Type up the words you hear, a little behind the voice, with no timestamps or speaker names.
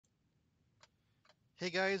Hey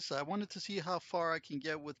guys, I wanted to see how far I can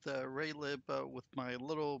get with raylib with my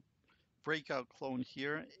little Breakout clone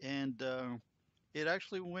here, and it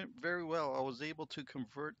actually went very well. I was able to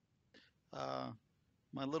convert uh,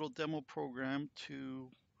 my little demo program to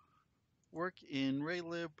work in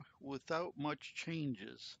raylib without much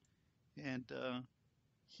changes. And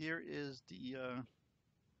here is the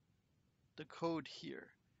code here.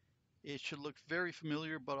 It should look very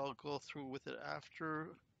familiar, but I'll go through with it after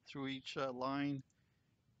through each line.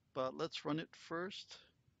 But let's run it first.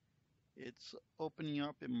 It's opening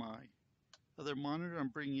up in my other monitor. I'm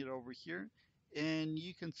bringing it over here, and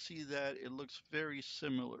you can see that it looks very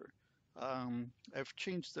similar. I've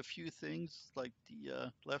changed a few things, like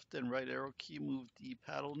the left and right arrow key moved the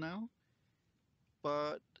paddle now,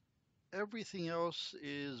 but everything else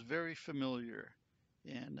is very familiar.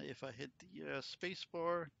 And if I hit the space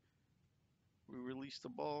bar, we release the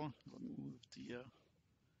ball. Let me move the,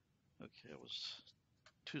 okay, I was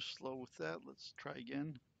too slow with that. Let's try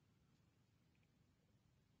again.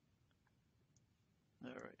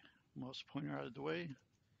 All right, mouse pointer out of the way.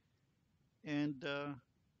 And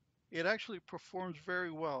it actually performs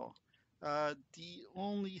very well. The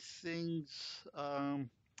only things I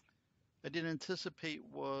didn't anticipate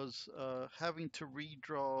was having to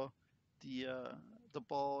redraw the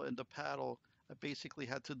ball and the paddle. I basically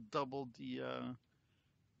had to double the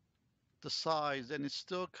size, and it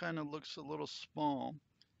still kind of looks a little small.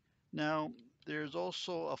 Now, there's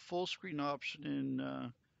also a full screen option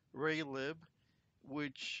in raylib,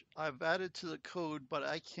 which I've added to the code, but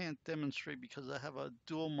I can't demonstrate because I have a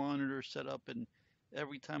dual monitor set up, and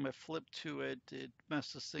every time I flip to it, it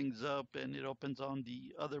messes things up and it opens on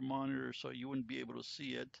the other monitor, so you wouldn't be able to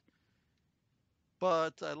see it.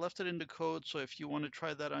 But I left it in the code, so if you want to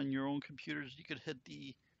try that on your own computers, you could hit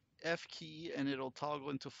the F key and it'll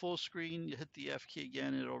toggle into full screen. You hit the F key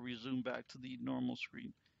again, it'll resume back to the normal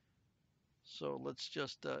screen. So let's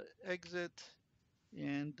just exit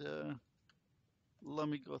and let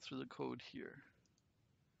me go through the code here.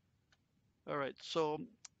 All right, so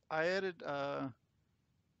I added,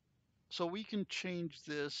 so we can change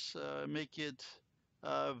this, make it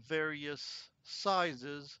various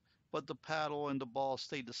sizes, but the paddle and the ball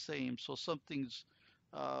stay the same. So some things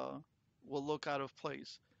uh, will look out of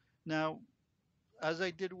place. Now, as I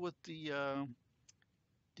did with the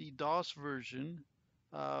DOS version,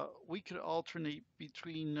 we could alternate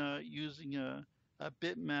between using a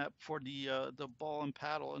bitmap for the ball and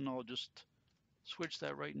paddle, and I'll just switch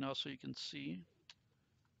that right now so you can see.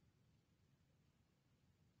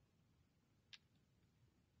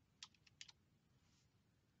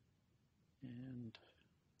 And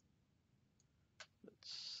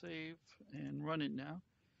let's save and run it now.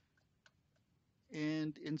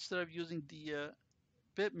 And instead of using the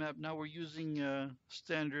bitmap, now we're using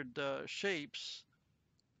standard shapes.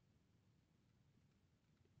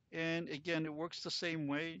 And again, it works the same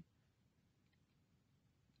way.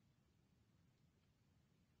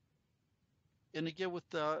 And again, with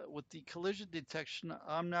the collision detection,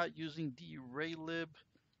 I'm not using the raylib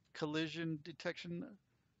collision detection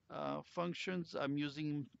functions. I'm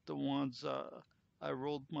using the ones I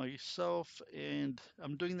rolled myself, and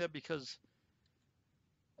I'm doing that because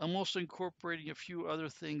I'm also incorporating a few other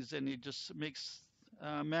things, and it just makes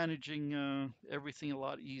managing everything a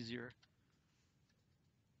lot easier.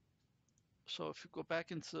 So if you go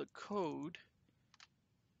back into the code,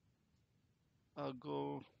 I'll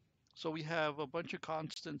go. So we have a bunch of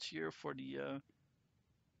constants here for the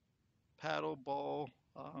paddle ball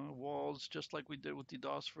walls, just like we did with the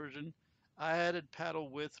DOS version. I added paddle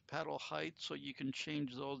width, paddle height, so you can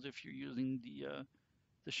change those if you're using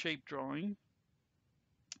the shape drawing.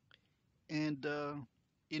 And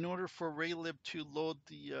in order for raylib to load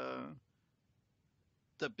the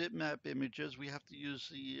bitmap images, we have to use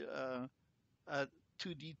the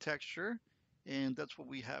 2D texture, and that's what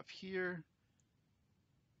we have here.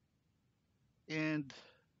 And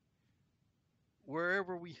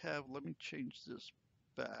wherever we have, let me change this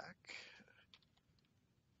back.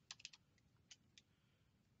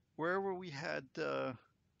 Wherever we had the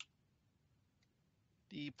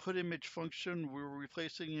put image function, we were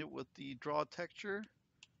replacing it with the draw texture.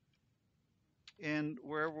 And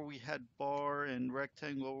wherever we had bar and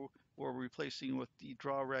rectangle, we're replacing with the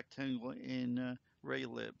draw rectangle in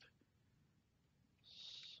raylib.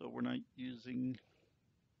 So we're not using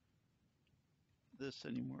this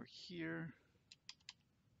anymore here.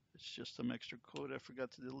 It's just some extra code I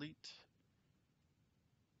forgot to delete.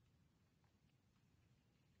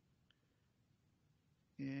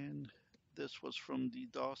 And this was from the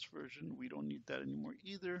DOS version. We don't need that anymore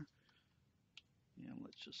either. And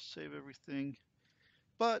let's just save everything.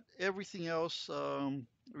 but everything else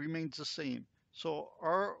remains the same. So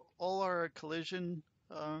all our collision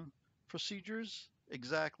uh, procedures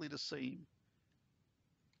exactly the same.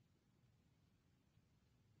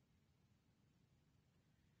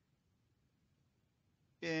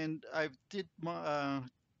 And I did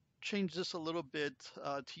change this a little bit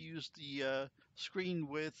to use the screen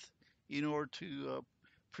width in order to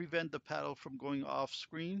prevent the paddle from going off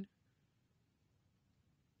screen.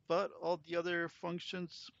 But all the other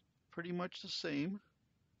functions pretty much the same.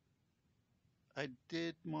 I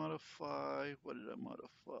did modify, what did I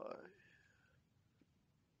modify?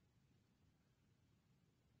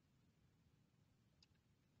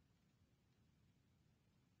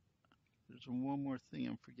 There's one more thing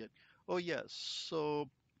I'm forgetting. Oh yes, so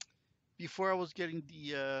before I was getting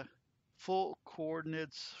the full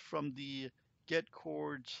coordinates from the get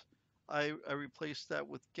chords, I replaced that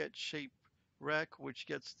with GetShapeRec, which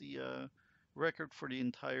gets the record for the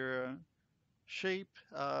entire shape.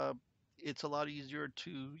 It's a lot easier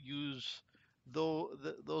to use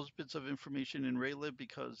those bits of information in raylib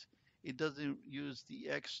because it doesn't use the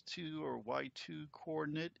x2 or y2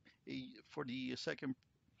 coordinate for the second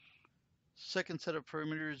set of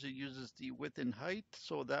parameters. It uses the width and height,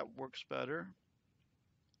 so that works better.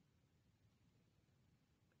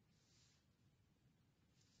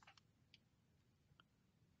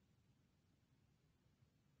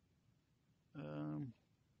 Um,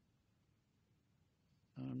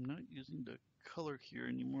 I'm not using the color here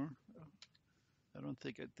anymore. I don't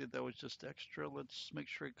think I did. That was just extra. Let's make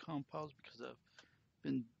sure it compiles because I've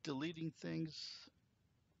been deleting things.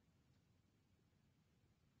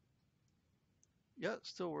 Yeah, it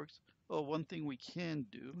still works. Oh, one thing we can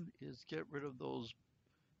do is get rid of those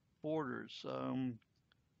borders.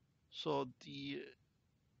 So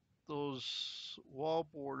those wall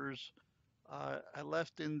borders, I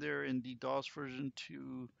left in there in the DOS version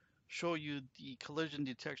to show you the collision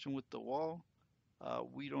detection with the wall.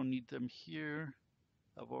 We don't need them here.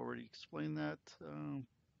 I've already explained that.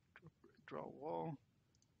 Draw wall.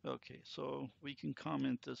 Okay, so we can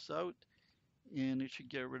comment this out and it should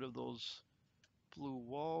get rid of those blue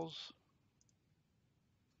walls.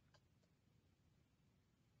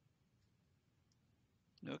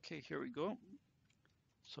 Okay, here we go.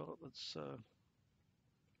 So let's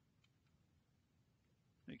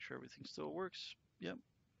make sure everything still works. Yep.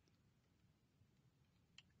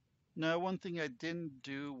 Now, one thing I didn't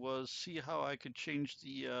do was see how I could change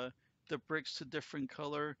the bricks to different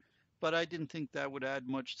color, but I didn't think that would add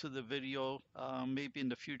much to the video. Maybe in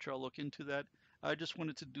the future I'll look into that. I just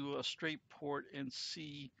wanted to do a straight port and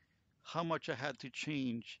see how much I had to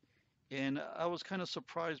change. And I was kind of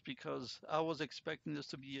surprised because I was expecting this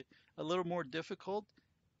to be a little more difficult,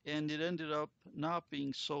 and it ended up not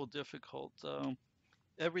being so difficult.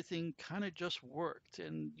 Everything kind of just worked,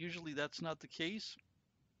 and usually that's not the case.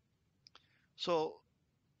 So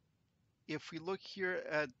if we look here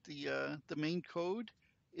at the main code,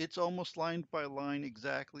 it's almost line by line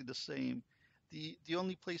exactly the same. The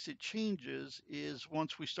only place it changes is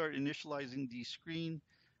once we start initializing the screen,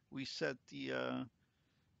 we set the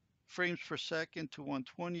frames per second to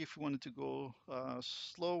 120. If you wanted to go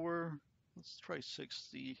slower, let's try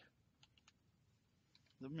 60.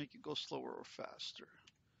 Let's make it go slower or faster.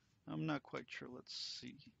 I'm not quite sure. Let's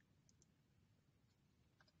see.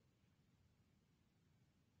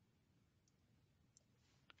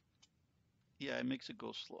 Yeah, it makes it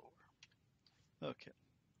go slower. Okay,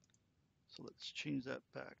 so let's change that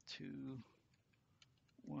back to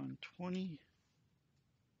 120.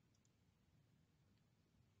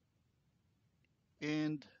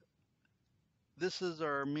 And this is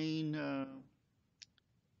our main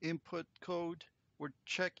input code. We're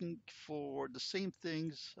checking for the same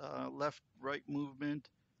things, left, right movement,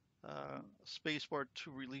 spacebar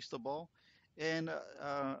to release the ball, and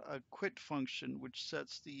a quit function, which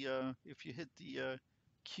sets if you hit the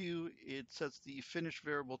Q, it sets the finish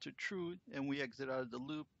variable to true, and we exit out of the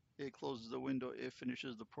loop. It closes the window, it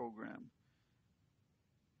finishes the program.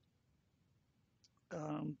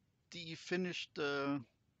 Um, the finished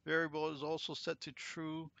variable is also set to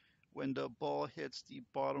true when the ball hits the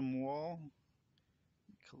bottom wall.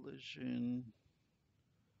 Collision.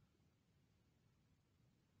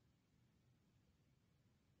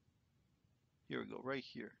 Here we go, right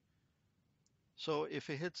here. So if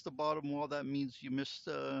it hits the bottom wall, that means you missed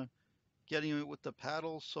getting it with the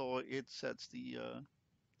paddle, so it sets the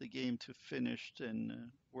game to finished,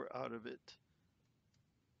 and we're out of it.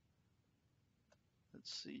 Let's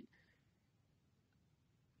see.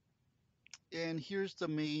 And here's the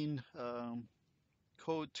main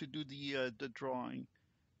code to do the drawing.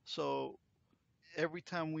 So every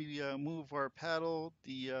time we move our paddle,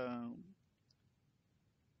 the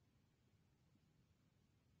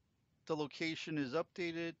location is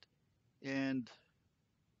updated, and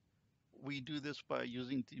we do this by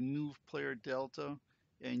using the move player delta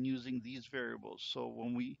and using these variables. So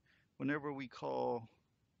whenever we call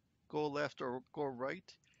go left or go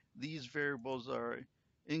right, these variables are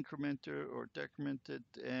incremented or decremented,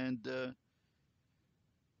 and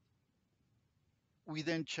we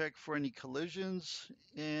then check for any collisions,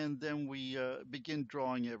 and then we begin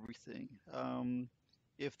drawing everything.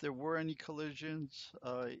 If there were any collisions,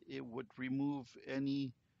 it would remove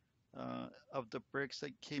any of the bricks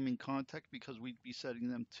that came in contact because we'd be setting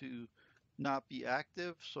them to not be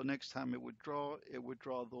active. So next time it would draw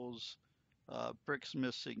those bricks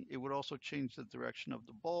missing. It would also change the direction of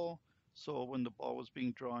the ball. So when the ball was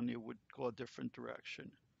being drawn, it would go a different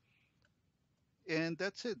direction. And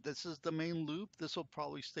that's it. This is the main loop. This will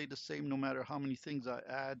probably stay the same no matter how many things I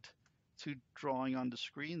add to drawing on the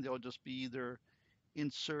screen. They'll just be either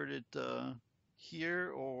inserted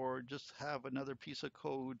here or just have another piece of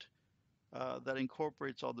code that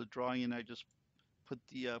incorporates all the drawing, and I just put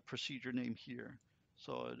the procedure name here.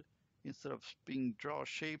 So instead of being draw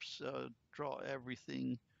shapes, draw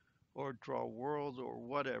everything, or draw worlds, or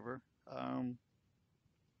whatever.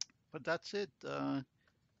 But that's it.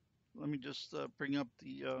 Let me just bring up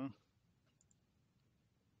the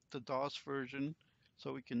DOS version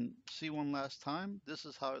so we can see one last time. This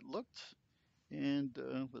is how it looked, and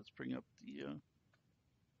let's bring up the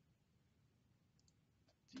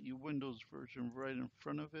Windows version right in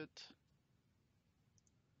front of it.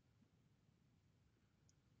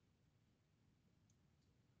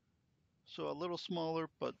 So a little smaller,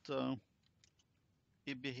 but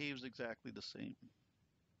it behaves exactly the same.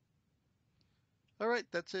 All right,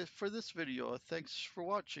 that's it for this video. Thanks for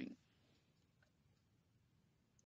watching.